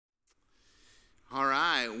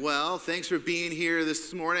Well, thanks for being here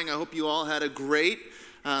this morning. I hope you all had a great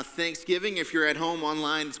Thanksgiving. If you're at home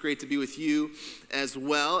online, it's great to be with you as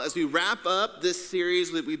well. As we wrap up this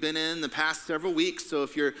series that we've been in the past several weeks, so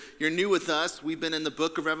if you're new with us, we've been in the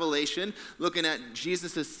book of Revelation, looking at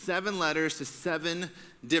Jesus' 7 letters to 7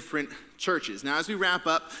 different churches. Now, as we wrap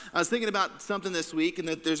up, I was thinking about something this week, and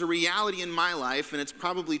that there's a reality in my life, and it's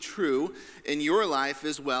probably true in your life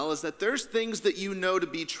as well, is that there's things that you know to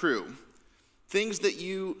be true. Things that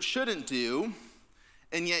you shouldn't do,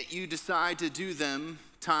 and yet you decide to do them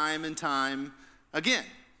time and time again.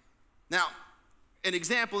 Now, an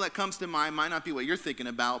example that comes to mind might not be what you're thinking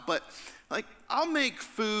about, but I'll make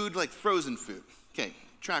food, like frozen food. Okay,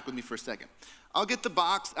 track with me for a second. I'll get the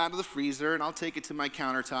box out of the freezer and I'll take it to my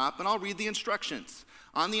countertop and I'll read the instructions.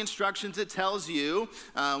 On the instructions, it tells you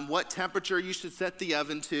what temperature you should set the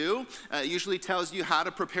oven to. It usually tells you how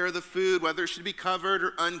to prepare the food, whether it should be covered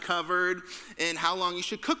or uncovered, and how long you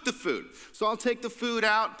should cook the food. So I'll take the food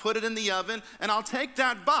out, put it in the oven, and I'll take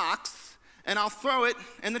that box and I'll throw it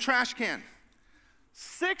in the trash can.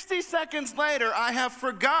 60 seconds later, I have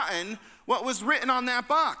forgotten what was written on that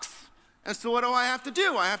box. And so what do I have to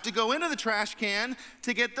do? I have to go into the trash can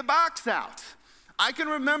to get the box out. I can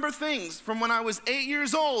remember things from when I was 8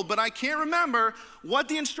 years old, but I can't remember what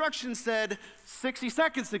the instructions said 60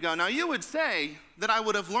 seconds ago. Now, you would say that I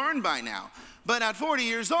would have learned by now, but at 40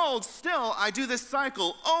 years old, still, I do this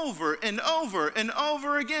cycle over and over and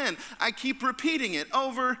over again. I keep repeating it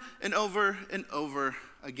over and over and over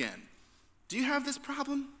again. Do you have this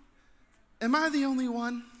problem? Am I the only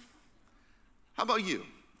one? How about you?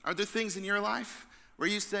 Are there things in your life where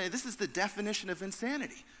you say, this is the definition of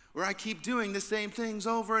insanity, where I keep doing the same things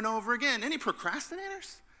over and over again? Any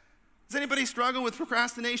procrastinators? Does anybody struggle with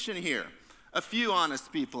procrastination here? A few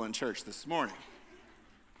honest people in church this morning.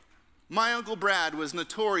 My Uncle Brad was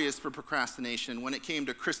notorious for procrastination when it came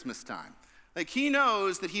to Christmas time. He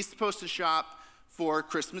knows that he's supposed to shop for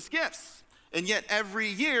Christmas gifts. And yet every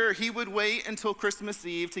year he would wait until Christmas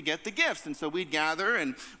Eve to get the gifts. And so we'd gather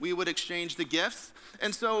and we would exchange the gifts.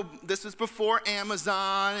 And so this was before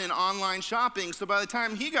Amazon and online shopping. So by the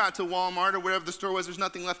time he got to Walmart or wherever the store was, there's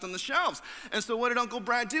nothing left on the shelves. And so what did Uncle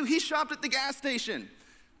Brad do? He shopped at the gas station.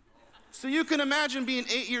 So you can imagine being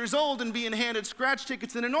 8 years old and being handed scratch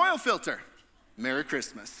tickets and an oil filter. Merry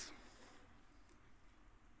Christmas.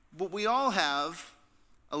 But we all have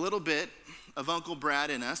a little bit of Uncle Brad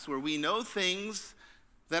in us, where we know things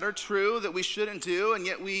that are true that we shouldn't do, and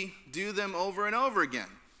yet we do them over and over again.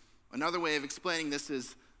 Another way of explaining this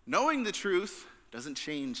is knowing the truth doesn't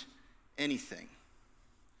change anything.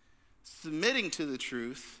 Submitting to the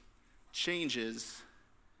truth changes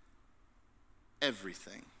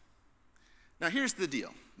everything. Now here's the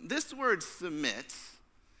deal. This word submit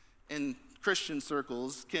in Christian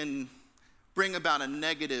circles can bring about a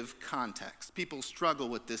negative context. People struggle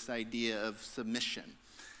with this idea of submission.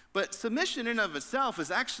 But submission in and of itself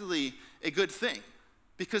is actually a good thing,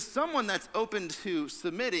 because someone that's open to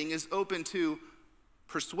submitting is open to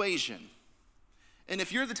persuasion. And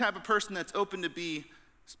if you're the type of person that's open to be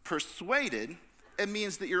persuaded, it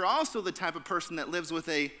means that you're also the type of person that lives with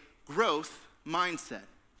a growth mindset.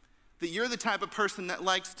 That you're the type of person that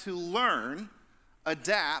likes to learn,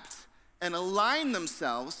 adapt, and align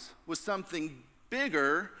themselves with something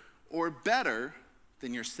bigger or better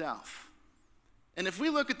than yourself. And if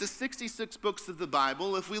we look at the 66 books of the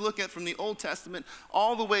Bible, if we look at from the Old Testament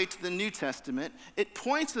all the way to the New Testament, it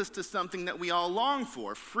points us to something that we all long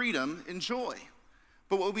for: freedom and joy.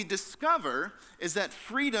 But what we discover is that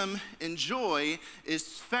freedom and joy is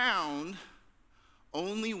found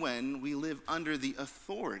only when we live under the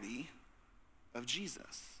authority of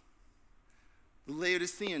Jesus. The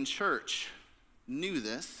Laodicean church knew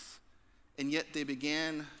this, and yet they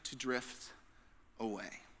began to drift away.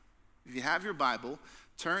 If you have your Bible,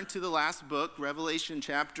 turn to the last book, Revelation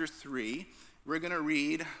chapter 3. We're going to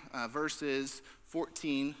read verses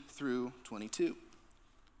 14 through 22.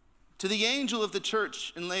 To the angel of the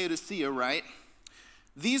church in Laodicea write,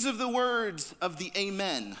 "These are the words of the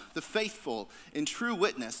Amen, the faithful and true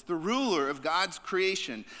witness, the ruler of God's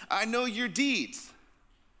creation. I know your deeds,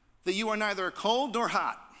 that you are neither cold nor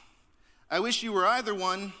hot. I wish you were either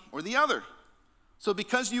one or the other. So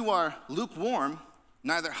because you are lukewarm,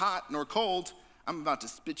 neither hot nor cold, I'm about to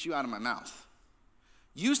spit you out of my mouth.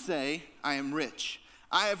 You say, I am rich.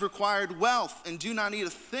 I have acquired wealth and do not need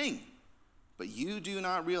a thing. But you do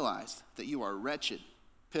not realize that you are wretched,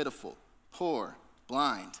 pitiful, poor,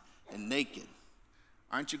 blind, and naked."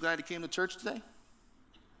 Aren't you glad you came to church today?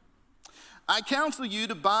 "I counsel you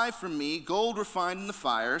to buy from me gold refined in the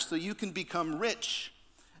fire, so you can become rich,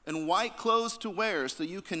 and white clothes to wear so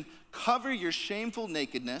you can cover your shameful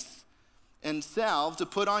nakedness, and salve to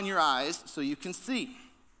put on your eyes so you can see.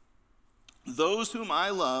 Those whom I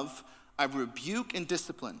love, I rebuke and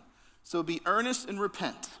discipline. So be earnest and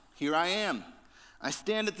repent. Here I am. I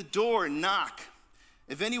stand at the door and knock.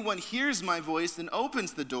 If anyone hears my voice and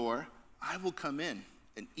opens the door, I will come in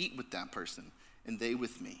and eat with that person, and they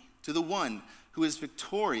with me. To the one who is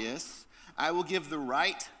victorious, I will give the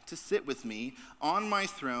right to sit with me on my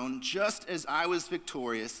throne, just as I was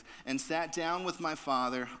victorious and sat down with my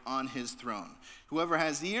Father on his throne. Whoever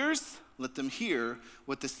has ears, let them hear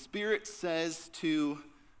what the Spirit says to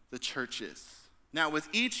the churches. Now, with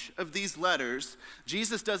each of these letters,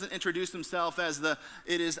 Jesus doesn't introduce himself as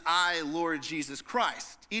it is I, Lord Jesus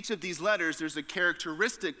Christ. Each of these letters, there's a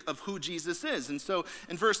characteristic of who Jesus is. And so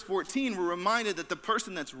in verse 14, we're reminded that the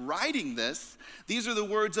person that's writing this, these are the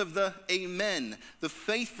words of the Amen, the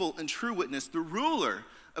faithful and true witness, the ruler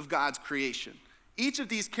of God's creation. Each of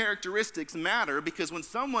these characteristics matter because when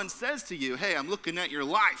someone says to you, hey, I'm looking at your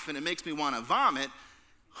life and it makes me want to vomit,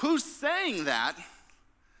 who's saying that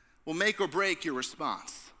will make or break your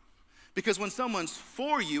response. Because when someone's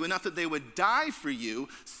for you enough that they would die for you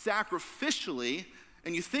sacrificially,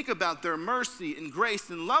 and you think about their mercy and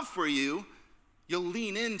grace and love for you, you'll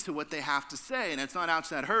lean into what they have to say. And it's not ouch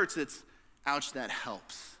that hurts, it's ouch that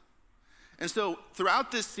helps. And so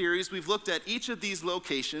throughout this series, we've looked at each of these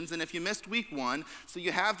locations. And if you missed week 1, so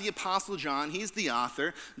you have the Apostle John. He's the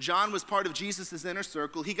author. John was part of Jesus' inner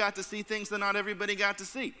circle. He got to see things that not everybody got to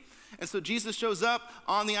see. And so Jesus shows up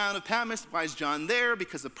on the island of Patmos. Why is John there?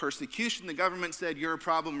 Because of persecution. The government said, you're a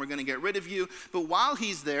problem, we're going to get rid of you. But while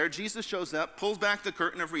he's there, Jesus shows up, pulls back the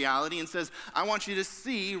curtain of reality and says, I want you to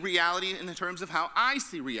see reality in terms of how I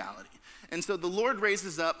see reality. And so the Lord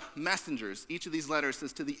raises up messengers. Each of these letters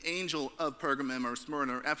says to the angel of Pergamum or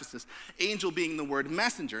Smyrna or Ephesus, angel being the word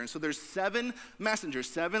messenger. And so there's 7 messengers,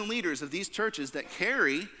 7 leaders of these churches that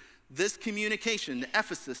carry this communication to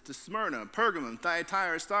Ephesus, to Smyrna, Pergamum,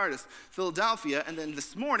 Thyatira, Sardis, Philadelphia, and then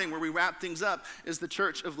this morning where we wrap things up is the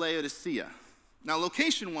church of Laodicea. Now,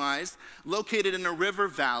 location-wise, located in a river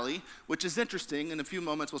valley, which is interesting. In a few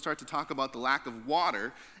moments, we'll start to talk about the lack of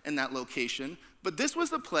water in that location. But this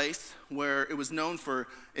was a place where it was known for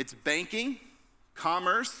its banking,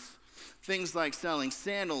 commerce, things like selling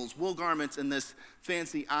sandals, wool garments, and this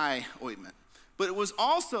fancy eye ointment. But it was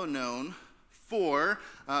also known for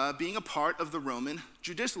being a part of the Roman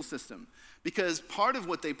judicial system, because part of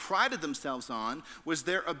what they prided themselves on was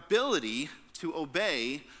their ability to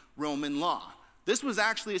obey Roman law. This was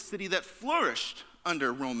actually a city that flourished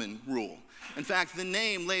under Roman rule. In fact, the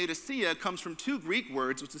name Laodicea comes from 2 Greek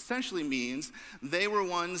words, which essentially means they were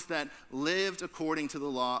ones that lived according to the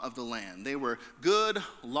law of the land. They were good,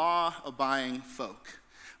 law-abiding folk.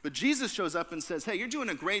 But Jesus shows up and says, hey, you're doing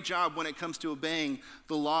a great job when it comes to obeying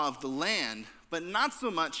the law of the land, but not so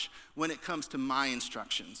much when it comes to my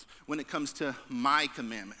instructions, when it comes to my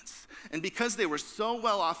commandments. And because they were so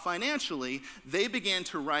well off financially, they began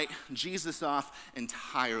to write Jesus off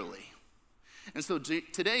entirely. And so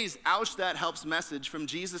today's Ouch That Helps message from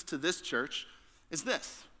Jesus to this church is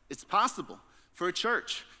this. It's possible for a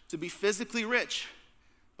church to be physically rich,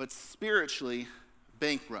 but spiritually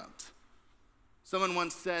bankrupt. Someone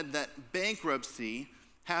once said that bankruptcy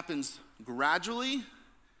happens gradually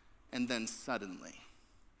and then suddenly.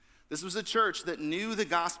 This was a church that knew the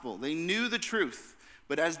gospel. They knew the truth.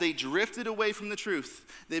 But as they drifted away from the truth,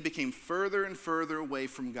 they became further and further away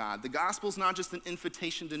from God. The gospel is not just an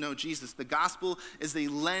invitation to know Jesus. The gospel is a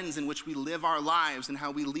lens in which we live our lives and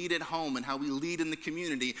how we lead at home and how we lead in the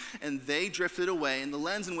community. And they drifted away, and the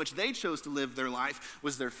lens in which they chose to live their life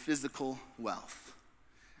was their physical wealth.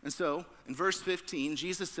 And so, in verse 15,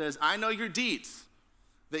 Jesus says, I know your deeds,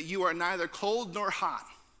 that you are neither cold nor hot.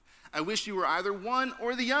 I wish you were either one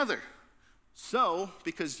or the other. So,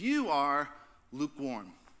 because you are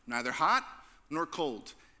lukewarm, neither hot nor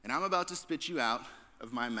cold, and I'm about to spit you out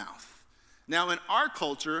of my mouth. Now, in our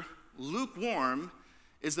culture, lukewarm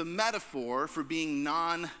is a metaphor for being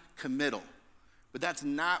non-committal, but that's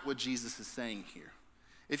not what Jesus is saying here.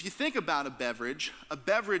 If you think about a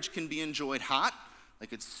beverage can be enjoyed hot,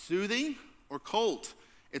 like it's soothing, or cold,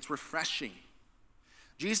 it's refreshing.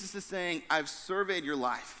 Jesus is saying, I've surveyed your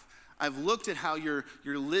life. I've looked at how you're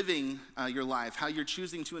living your life, how you're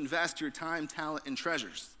choosing to invest your time, talent, and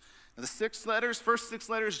treasures. Now, the first 6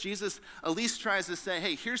 letters, Jesus at least tries to say,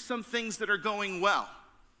 hey, here's some things that are going well.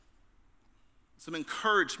 Some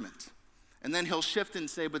encouragement. And then he'll shift and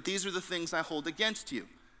say, but these are the things I hold against you.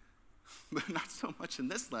 But not so much in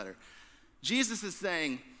this letter. Jesus is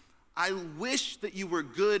saying, I wish that you were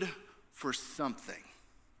good for something.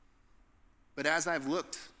 But as I've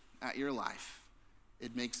looked at your life,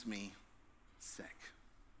 it makes me sick.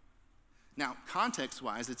 Now,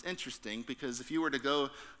 context-wise, it's interesting because if you were to go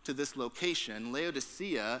to this location,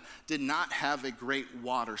 Laodicea did not have a great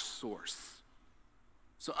water source.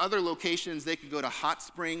 So other locations, they could go to hot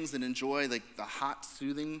springs and enjoy like the hot,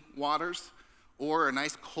 soothing waters, or a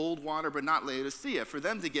nice cold water, but not Laodicea. For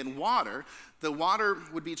them to get water, the water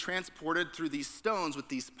would be transported through these stones with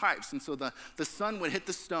these pipes. And so the sun would hit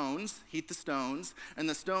the stones, heat the stones, and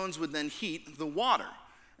the stones would then heat the water.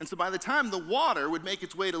 And so by the time the water would make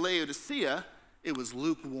its way to Laodicea, it was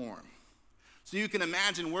lukewarm. So you can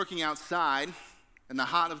imagine working outside in the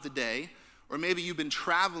hot of the day, or maybe you've been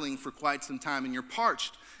traveling for quite some time and you're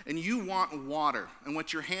parched and you want water, and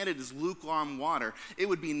what you're handed is lukewarm water. It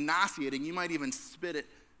would be nauseating. You might even spit it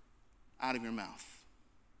out of your mouth.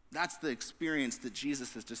 That's the experience that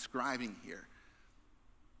Jesus is describing here.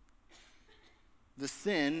 The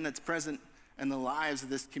sin that's present in the lives of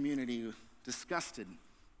this community disgusted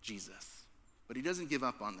Jesus, but he doesn't give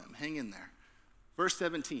up on them. Hang in there. Verse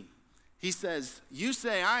 17, he says, "You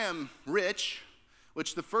say I am rich,"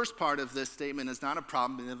 which the first part of this statement is not a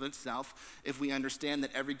problem in of itself if we understand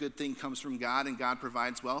that every good thing comes from God and God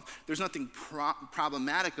provides wealth. There's nothing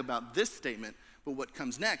problematic about this statement, but what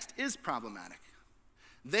comes next is problematic.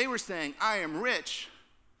 They were saying, "I am rich,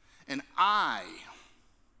 and I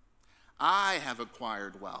have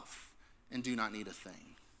acquired wealth and do not need a thing.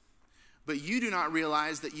 But you do not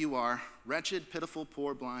realize that you are wretched, pitiful,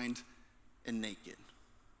 poor, blind, and naked."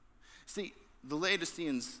 See, the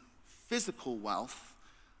Laodiceans' physical wealth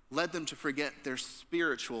led them to forget their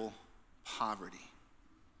spiritual poverty.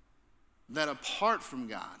 That apart from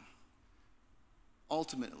God,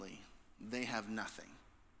 ultimately, they have nothing.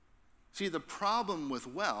 See, the problem with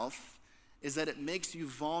wealth is that it makes you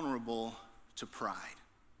vulnerable to pride.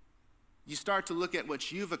 You start to look at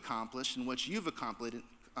what you've accomplished and what you've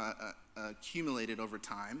accumulated over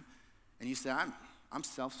time, and you say, I'm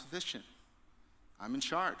self-sufficient. I'm in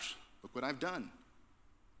charge. Look what I've done.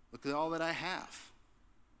 Look at all that I have.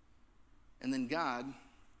 And then God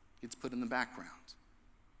gets put in the background.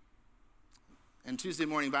 And Tuesday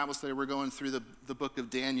morning Bible study, we're going through the book of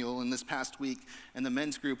Daniel, and this past week in the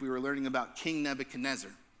men's group, we were learning about King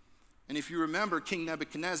Nebuchadnezzar. And if you remember, King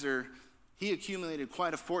Nebuchadnezzar, he accumulated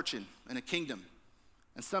quite a fortune and a kingdom.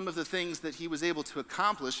 And some of the things that he was able to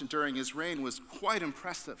accomplish during his reign was quite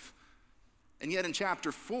impressive. And yet in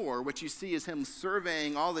chapter 4, what you see is him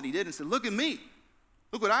surveying all that he did and said, "Look at me.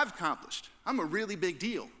 Look what I've accomplished. I'm a really big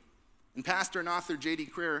deal." And pastor and author J.D.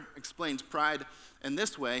 Greear explains pride in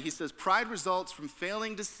this way. He says, "Pride results from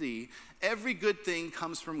failing to see every good thing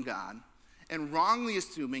comes from God and wrongly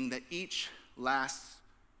assuming that each lasts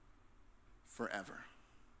forever."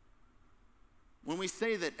 When we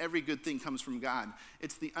say that every good thing comes from God,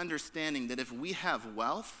 it's the understanding that if we have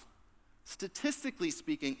wealth, statistically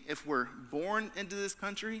speaking, if we're born into this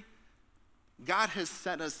country, God has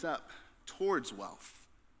set us up towards wealth.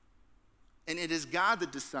 And it is God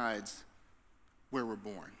that decides where we're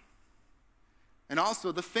born. And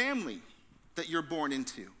also the family that you're born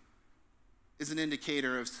into is an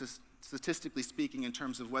indicator of, statistically speaking, in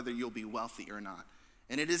terms of whether you'll be wealthy or not.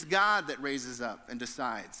 And it is God that raises up and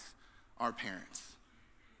decides our parents.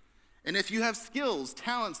 And if you have skills,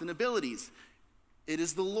 talents, and abilities, it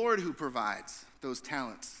is the Lord who provides those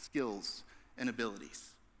talents, skills, and abilities.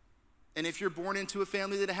 And if you're born into a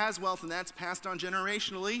family that has wealth and that's passed on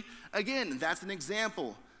generationally, again, that's an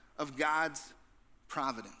example of God's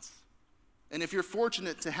providence. And if you're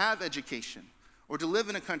fortunate to have education or to live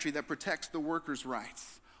in a country that protects the workers'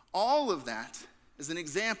 rights, all of that is an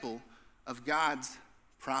example of God's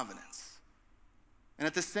providence. And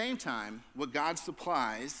at the same time, what God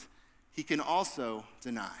supplies, he can also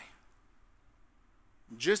deny.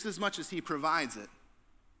 Just as much as he provides it,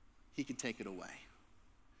 he can take it away.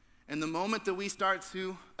 And the moment that we start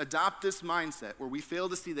to adopt this mindset where we fail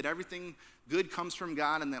to see that everything good comes from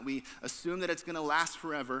God and that we assume that it's going to last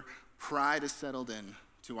forever, pride is settled in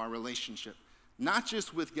to our relationship, not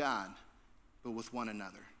just with God, but with one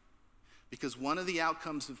another. Because one of the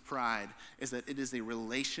outcomes of pride is that it is a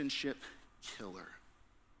relationship killer.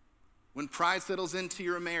 When pride settles into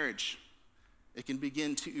your marriage, it can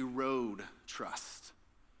begin to erode trust.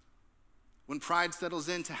 When pride settles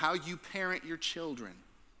into how you parent your children,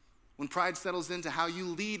 when pride settles into how you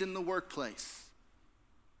lead in the workplace,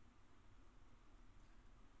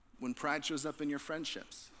 when pride shows up in your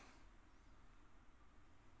friendships,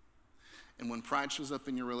 and when pride shows up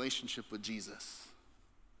in your relationship with Jesus,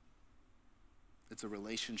 it's a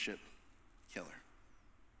relationship killer.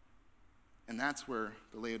 And that's where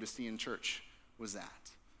the Laodicean church was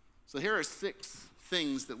at. So here are 6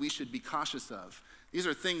 things that we should be cautious of These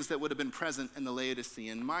are things that would have been present in the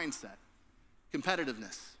Laodicean mindset.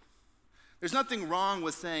 Competitiveness. There's nothing wrong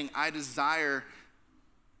with saying, I desire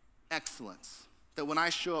excellence. That when I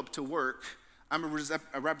show up to work, I'm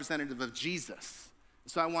a representative of Jesus.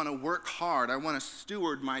 So I want to work hard. I want to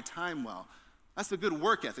steward my time well. That's a good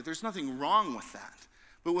work ethic. There's nothing wrong with that.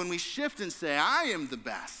 But when we shift and say, I am the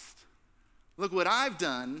best, look what I've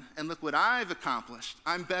done and look what I've accomplished,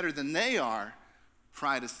 I'm better than they are,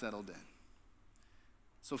 pride has settled in.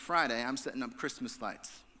 So Friday, I'm setting up Christmas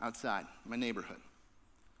lights outside my neighborhood.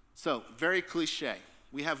 So, very cliche.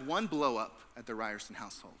 We have one blow up at the Ryerson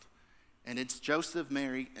household, and it's Joseph,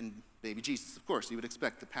 Mary, and baby Jesus. Of course, you would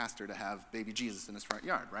expect the pastor to have baby Jesus in his front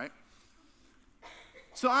yard, right?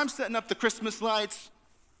 So I'm setting up the Christmas lights,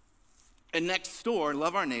 and next door,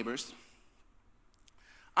 love our neighbors,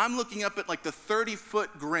 I'm looking up at like the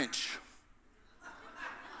 30-foot Grinch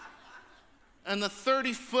and the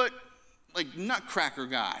 30-foot like nutcracker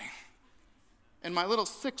guy and my little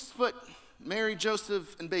 6-foot Mary,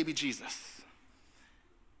 Joseph, and baby Jesus.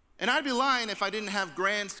 And I'd be lying if I didn't have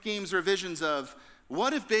grand schemes or visions of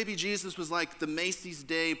what if baby Jesus was like the Macy's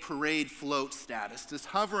Day Parade float status, just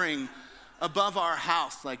hovering above our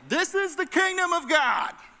house like, this is the kingdom of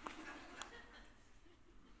God.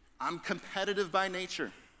 I'm competitive by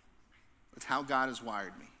nature. It's how God has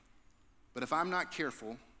wired me. But if I'm not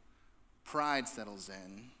careful, pride settles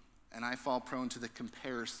in, and I fall prone to the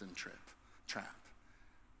comparison trap.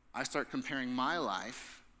 I start comparing my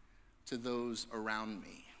life to those around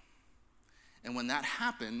me. And when that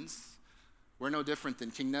happens, we're no different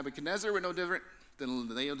than King Nebuchadnezzar. We're no different than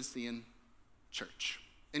the Laodicean church.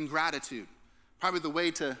 Ingratitude. Probably the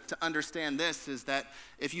way to understand this is that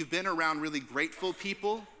if you've been around really grateful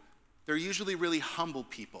people, they're usually really humble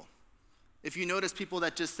people. If you notice people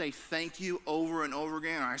that just say thank you over and over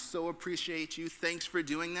again, or I so appreciate you, thanks for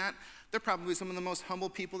doing that, they're probably some of the most humble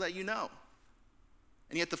people that you know.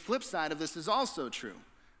 And yet the flip side of this is also true,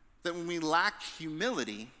 that when we lack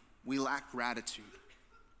humility, we lack gratitude.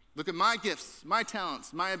 Look at my gifts, my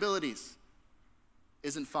talents, my abilities,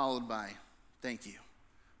 isn't followed by thank you,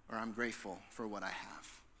 or I'm grateful for what I have.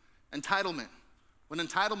 Entitlement. When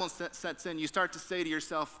entitlement sets in, you start to say to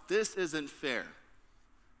yourself, this isn't fair.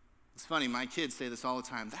 It's funny, my kids say this all the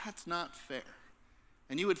time, that's not fair.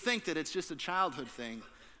 And you would think that it's just a childhood thing,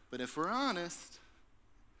 but if we're honest,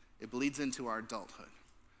 it bleeds into our adulthood.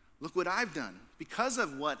 Look what I've done. Because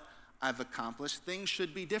of what I've accomplished, things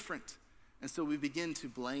should be different. And so we begin to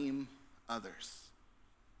blame others.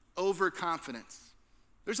 Overconfidence.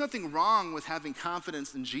 There's nothing wrong with having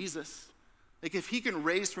confidence in Jesus. Like if he can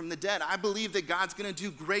raise from the dead, I believe that God's going to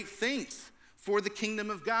do great things for the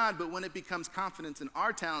kingdom of God. But when it becomes confidence in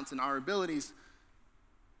our talents and our abilities,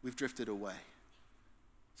 we've drifted away.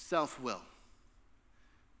 Self-will.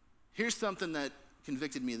 Here's something that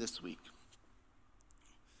convicted me this week.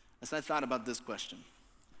 As I thought about this question.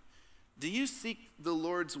 Do you seek the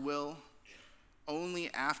Lord's will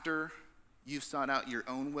only after you've sought out your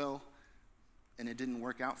own will and it didn't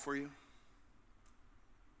work out for you?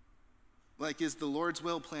 Like, is the Lord's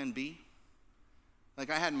will plan B?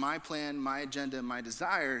 Like, I had my plan, my agenda, my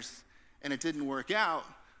desires, and it didn't work out.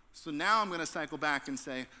 So now I'm going to cycle back and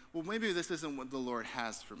say, well, maybe this isn't what the Lord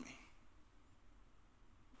has for me.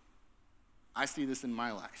 I see this in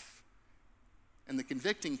my life. And the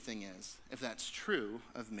convicting thing is, if that's true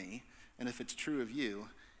of me, and if it's true of you,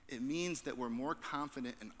 it means that we're more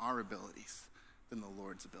confident in our abilities than the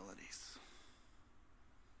Lord's abilities.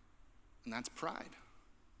 And that's pride.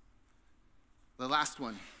 The last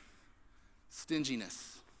one,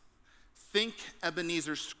 stinginess. Think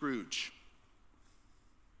Ebenezer Scrooge.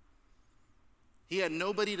 He had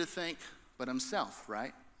nobody to thank but himself,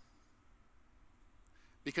 right?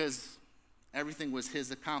 Because everything was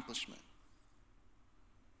his accomplishment.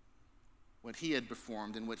 What he had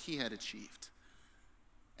performed and what he had achieved.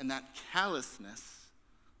 And that callousness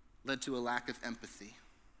led to a lack of empathy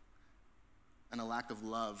and a lack of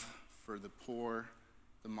love for the poor,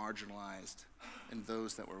 the marginalized, and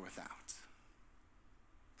those that were without.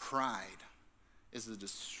 Pride is the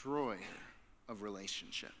destroyer of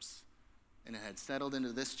relationships. And it had settled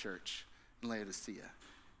into this church in Laodicea.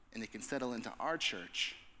 And it can settle into our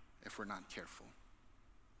church if we're not careful.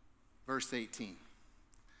 Verse 18.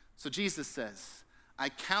 So Jesus says, I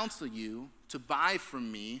counsel you to buy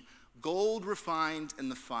from me gold refined in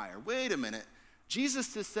the fire. Wait a minute.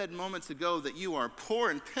 Jesus just said moments ago that you are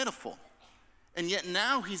poor and pitiful. And yet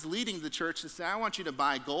now he's leading the church to say, I want you to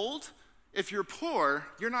buy gold. If you're poor,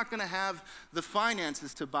 you're not going to have the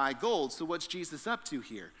finances to buy gold. So what's Jesus up to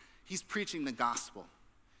here? He's preaching the gospel.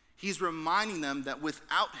 He's reminding them that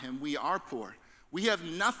without him, we are poor. We have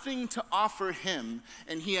nothing to offer him,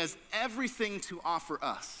 and he has everything to offer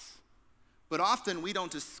us. But often we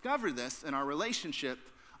don't discover this in our relationship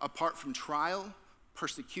apart from trial,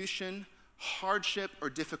 persecution, hardship, or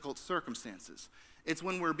difficult circumstances. It's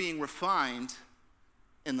when we're being refined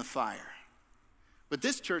in the fire. But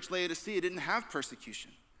this church, Laodicea, didn't have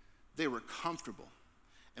persecution. They were comfortable.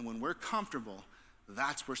 And when we're comfortable,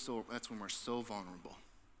 that's when we're so vulnerable.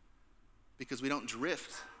 Because we don't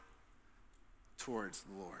drift towards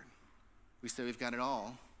the Lord. We say we've got it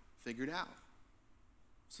all figured out.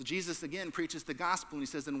 So Jesus again preaches the gospel, and he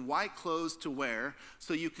says, "In white clothes to wear,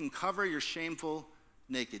 so you can cover your shameful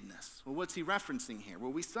nakedness." Well, what's he referencing here?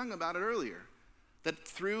 Well, we sung about it earlier, that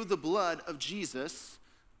through the blood of Jesus,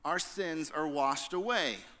 our sins are washed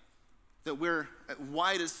away. That we're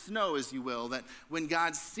white as snow, as you will, that when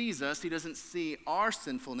God sees us, he doesn't see our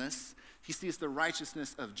sinfulness, he sees the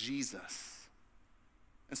righteousness of Jesus.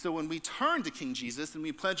 And so when we turn to King Jesus and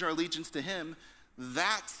we pledge our allegiance to him,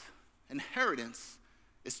 that inheritance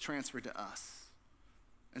is transferred to us.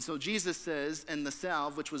 And so Jesus says, in the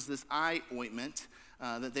salve, which was this eye ointment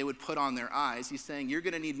that they would put on their eyes, he's saying, you're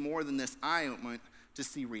going to need more than this eye ointment to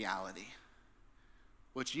see reality.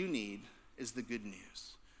 What you need is the good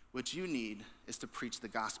news. What you need is to preach the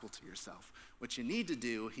gospel to yourself. What you need to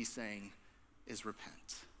do, he's saying, is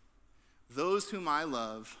repent. Those whom I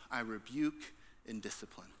love, I rebuke and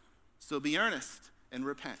discipline. So be earnest and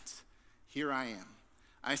repent. Here I am.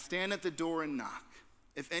 I stand at the door and knock.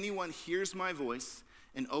 If anyone hears my voice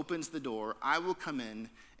and opens the door, I will come in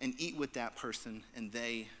and eat with that person and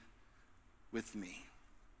they with me.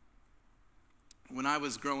 When I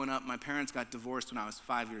was growing up, my parents got divorced when I was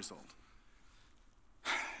 5 years old.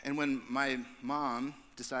 And when my mom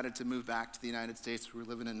decided to move back to the United States, we were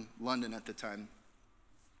living in London at the time,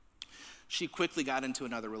 she quickly got into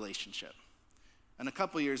another relationship. And a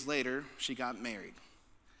couple years later, she got married.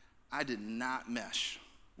 I did not mesh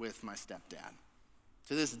with my stepdad.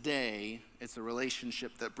 To this day, it's a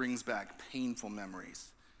relationship that brings back painful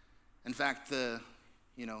memories. In fact, the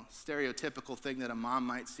stereotypical thing that a mom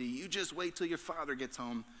might see, you just wait till your father gets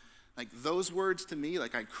home. Like those words to me,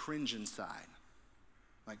 like I cringe inside.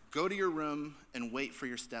 Like go to your room and wait for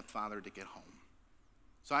your stepfather to get home.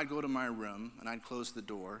 So I'd go to my room and I'd close the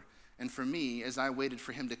door. And for me, as I waited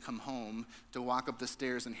for him to come home, to walk up the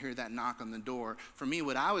stairs and hear that knock on the door, for me,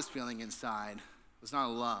 what I was feeling inside was not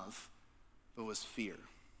love, but was fear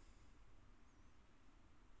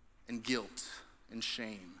and guilt and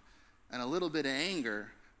shame and a little bit of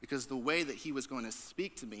anger because the way that he was going to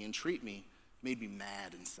speak to me and treat me made me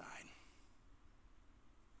mad inside.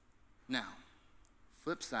 Now,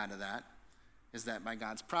 flip side of that is that by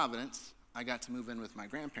God's providence, I got to move in with my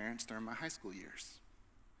grandparents during my high school years.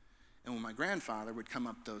 And when my grandfather would come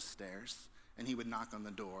up those stairs and he would knock on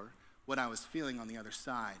the door, what I was feeling on the other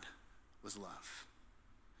side was love.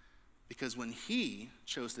 Because when he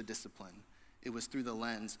chose to discipline, it was through the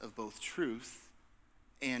lens of both truth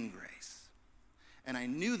and grace. And I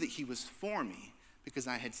knew that he was for me because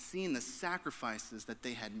I had seen the sacrifices that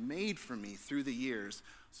they had made for me through the years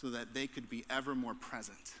so that they could be ever more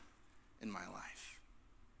present in my life.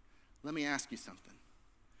 Let me ask you something.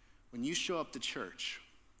 When you show up to church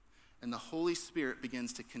and the Holy Spirit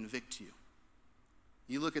begins to convict you,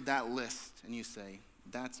 you look at that list and you say,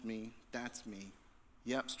 that's me,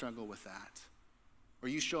 yep, struggle with that. Or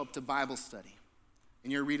you show up to Bible study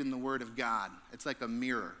and you're reading the Word of God. It's like a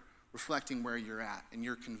mirror reflecting where you're at and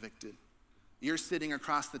you're convicted. You're sitting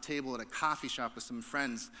across the table at a coffee shop with some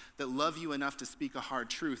friends that love you enough to speak a hard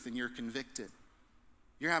truth and you're convicted.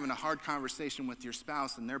 You're having a hard conversation with your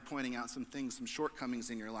spouse and they're pointing out some things, some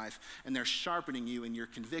shortcomings in your life, and they're sharpening you and you're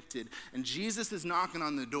convicted. And Jesus is knocking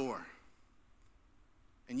on the door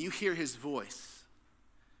and you hear his voice.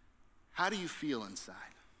 How do you feel inside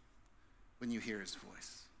when you hear his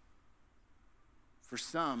voice? For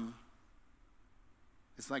some,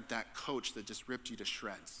 it's like that coach that just ripped you to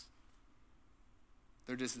shreds.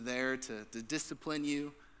 They're just there to discipline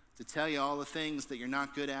you, to tell you all the things that you're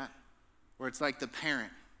not good at. Or it's like the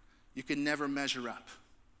parent. You can never measure up.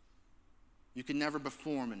 You can never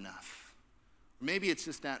perform enough. Or maybe it's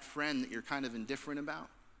just that friend that you're kind of indifferent about.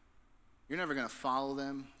 You're never going to follow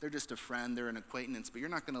them. They're just a friend. They're an acquaintance. But you're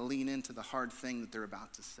not going to lean into the hard thing that they're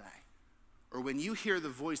about to say. Or when you hear the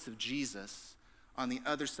voice of Jesus on the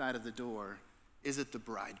other side of the door, is it the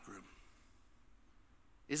bridegroom?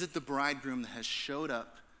 Is it the bridegroom that has showed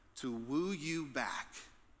up to woo you back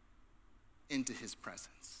into his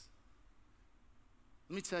presence?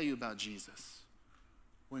 Let me tell you about Jesus.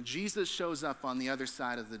 When Jesus shows up on the other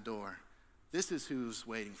side of the door, this is who's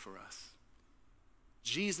waiting for us.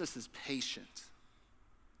 Jesus is patient.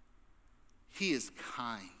 He is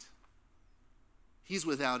kind. He's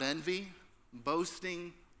without envy,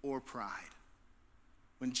 boasting, or pride.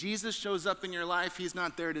 When Jesus shows up in your life, he's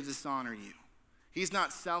not there to dishonor you. He's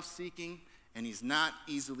not self-seeking, and he's not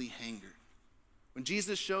easily angered. When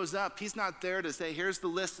Jesus shows up, he's not there to say, here's the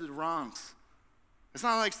list of wrongs. It's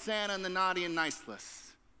not like Santa and the naughty and nice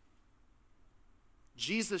list.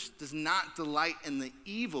 Jesus does not delight in the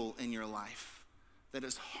evil in your life that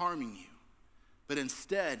is harming you, but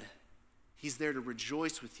instead, he's there to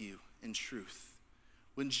rejoice with you in truth.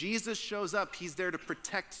 When Jesus shows up, he's there to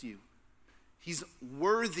protect you. He's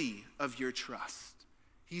worthy of your trust.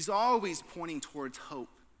 He's always pointing towards hope,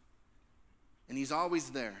 and he's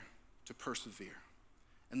always there to persevere.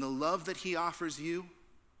 And the love that he offers you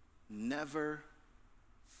never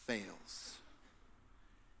fails.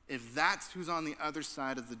 If that's who's on the other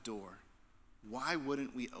side of the door, why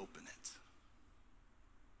wouldn't we open it?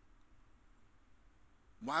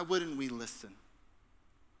 Why wouldn't we listen?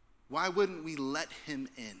 Why wouldn't we let him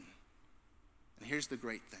in? And here's the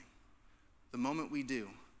great thing. The moment we do,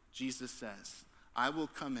 Jesus says, I will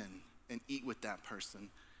come in and eat with that person,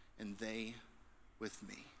 and they with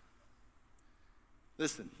me.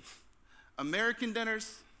 Listen, American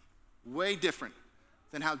dinners, way different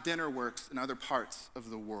than how dinner works in other parts of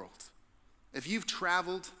the world. If you've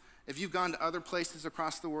traveled, if you've gone to other places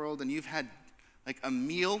across the world and you've had like a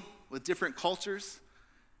meal with different cultures,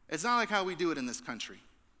 it's not like how we do it in this country.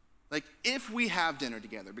 Like if we have dinner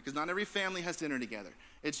together, because not every family has dinner together,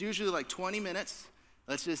 it's usually like 20 minutes,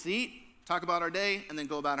 let's just eat, talk about our day, and then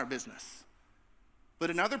go about our business. But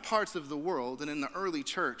in other parts of the world and in the early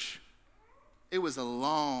church, it was a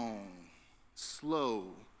long, slow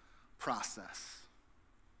process.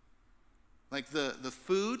 Like the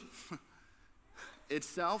food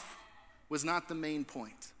itself was not the main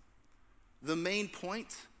point. The main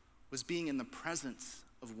point was being in the presence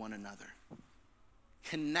of one another,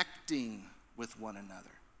 connecting with one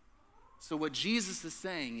another. So what Jesus is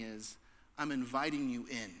saying is, I'm inviting you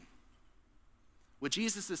in. What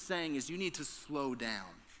Jesus is saying is you need to slow down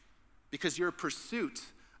because your pursuit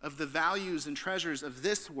of the values and treasures of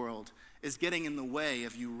this world is getting in the way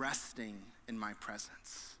of you resting in my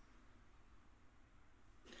presence.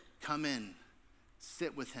 Come in,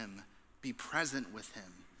 sit with him, be present with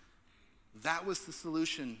him. That was the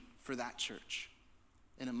solution for that church.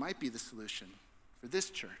 And it might be the solution for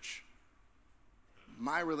this church.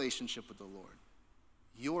 My relationship with the Lord,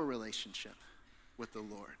 your relationship with the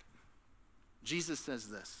Lord. Jesus says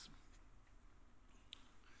this,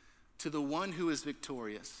 to the one who is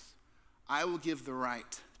victorious, I will give the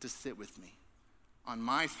right to sit with me on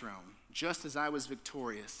my throne, just as I was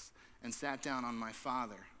victorious and sat down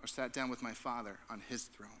with my Father on his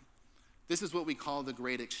throne. This is what we call the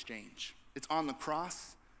great exchange. It's on the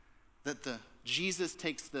cross that Jesus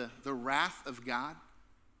takes the wrath of God,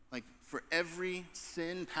 like for every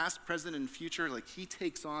sin, past, present, and future, like he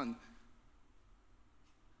takes on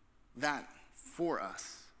that for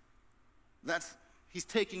us. He's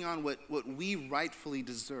taking on what we rightfully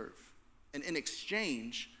deserve. And in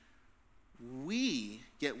exchange, we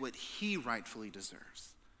get what he rightfully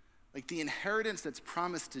deserves. Like the inheritance that's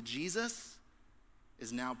promised to Jesus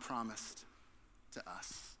is now promised to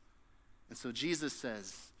us. And so Jesus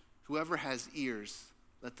says, whoever has ears,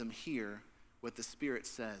 let them hear what the Spirit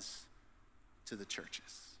says to the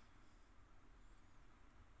churches.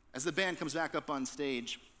 As the band comes back up on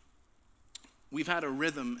stage, we've had a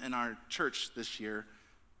rhythm in our church this year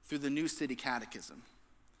through the New City Catechism.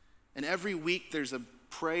 And every week there's a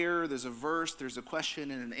prayer, there's a verse, there's a question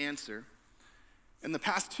and an answer. In the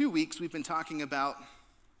past 2 weeks, we've been talking about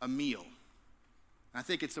a meal. I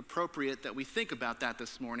think it's appropriate that we think about that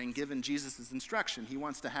this morning, given Jesus' instruction. He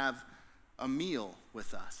wants to have a meal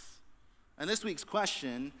with us. And this week's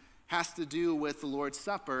question has to do with the Lord's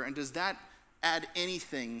Supper, and does that add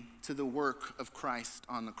anything to the work of Christ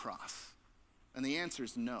on the cross? And the answer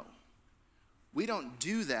is no. We don't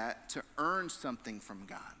do that to earn something from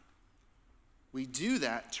God. We do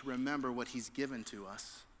that to remember what he's given to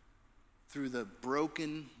us through the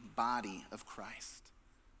broken body of Christ,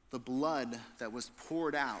 the blood that was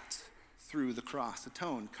poured out through the cross,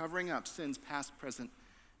 atoned, covering up sins past, present,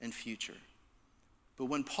 and future. But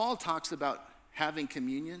when Paul talks about having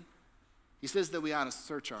communion, he says that we ought to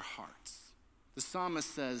search our hearts. The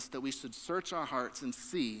psalmist says that we should search our hearts and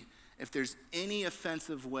see if there's any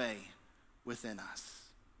offensive way within us.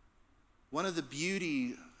 One of the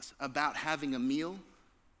beauties about having a meal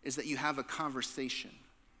is that you have a conversation.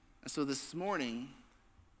 And so this morning,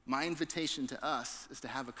 my invitation to us is to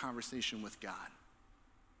have a conversation with God.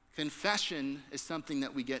 Confession is something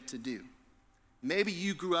that we get to do. Maybe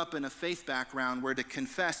you grew up in a faith background where to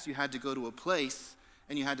confess you had to go to a place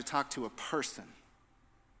and you had to talk to a person.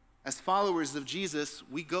 As followers of Jesus,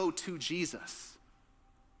 we go to Jesus.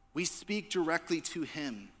 We speak directly to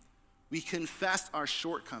him. We confess our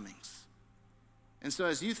shortcomings. And so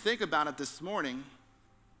as you think about it this morning,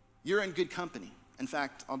 you're in good company. In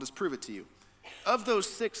fact, I'll just prove it to you. Of those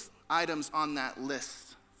 6 items on that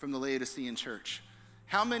list from the Laodicean church,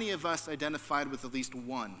 how many of us identified with at least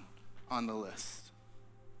one on the list?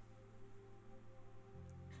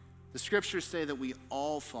 The scriptures say that we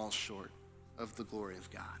all fall short of the glory of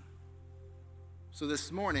God. So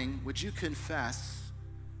this morning, would you confess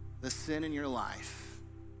the sin in your life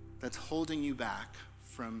that's holding you back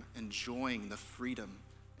from enjoying the freedom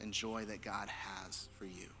and joy that God has for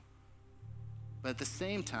you? But at the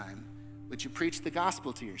same time, would you preach the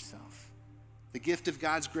gospel to yourself? The gift of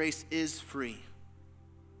God's grace is free.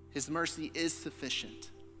 His mercy is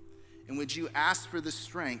sufficient. And would you ask for the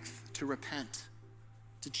strength to repent,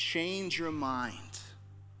 to change your mind,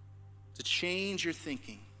 to change your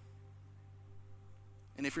thinking?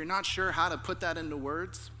 And if you're not sure how to put that into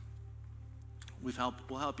words, we'll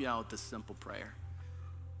help you out with this simple prayer.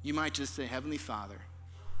 You might just say, Heavenly Father,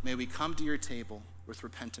 may we come to your table with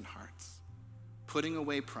repentant hearts, putting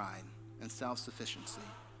away pride and self-sufficiency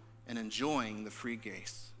and enjoying the free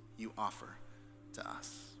grace you offer to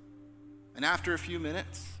us. And after a few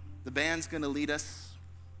minutes, the band's going to lead us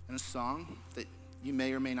in a song that you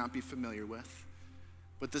may or may not be familiar with.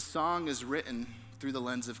 But the song is written through the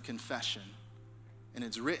lens of confession, and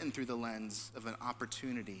it's written through the lens of an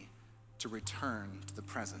opportunity to return to the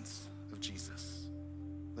presence of Jesus.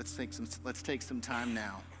 Let's take some time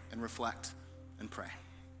now and reflect and pray.